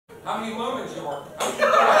How many lumens you work?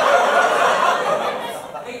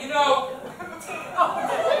 Hey, you know, it's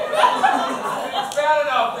bad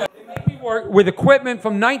enough that they make me work with equipment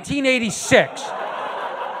from 1986.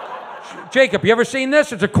 Jacob, you ever seen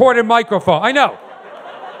this? It's a corded microphone. I know.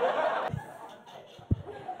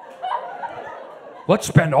 Let's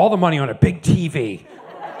spend all the money on a big TV.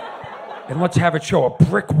 And let's have it show a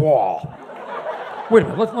brick wall. Wait a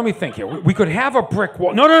minute, let me think here. We could have a brick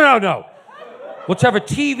wall. No. Let's have a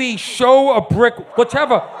TV show a brick. Let's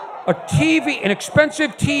have a TV, an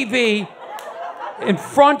expensive TV in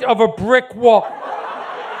front of a brick wall.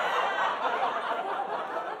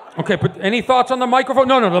 Okay, but any thoughts on the microphone?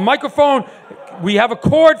 No, the microphone, we have a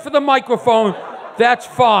cord for the microphone. That's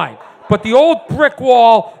fine. But the old brick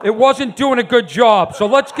wall, it wasn't doing a good job. So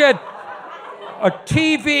let's get a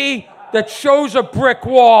TV that shows a brick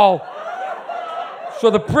wall so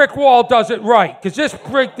the brick wall does it right. Because this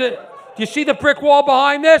brick, do you see the brick wall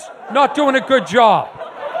behind this? Not doing a good job.